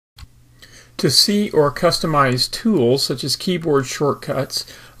To see or customize tools such as keyboard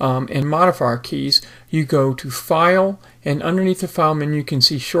shortcuts and modifier keys, you go to File, and underneath the File menu you can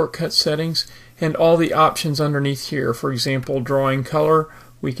see Shortcut Settings and all the options underneath here. For example, drawing color,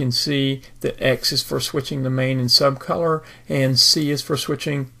 we can see that X is for switching the main and subcolor, and C is for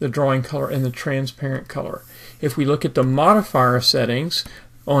switching the drawing color and the transparent color. If we look at the modifier settings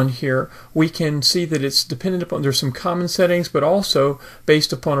on here, we can see that it's dependent upon, there's some common settings, but also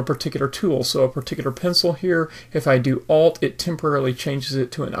based upon a particular tool. So a particular pencil here, if I do Alt, it temporarily changes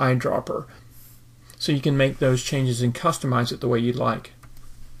it to an eyedropper. So you can make those changes and customize it the way you'd like.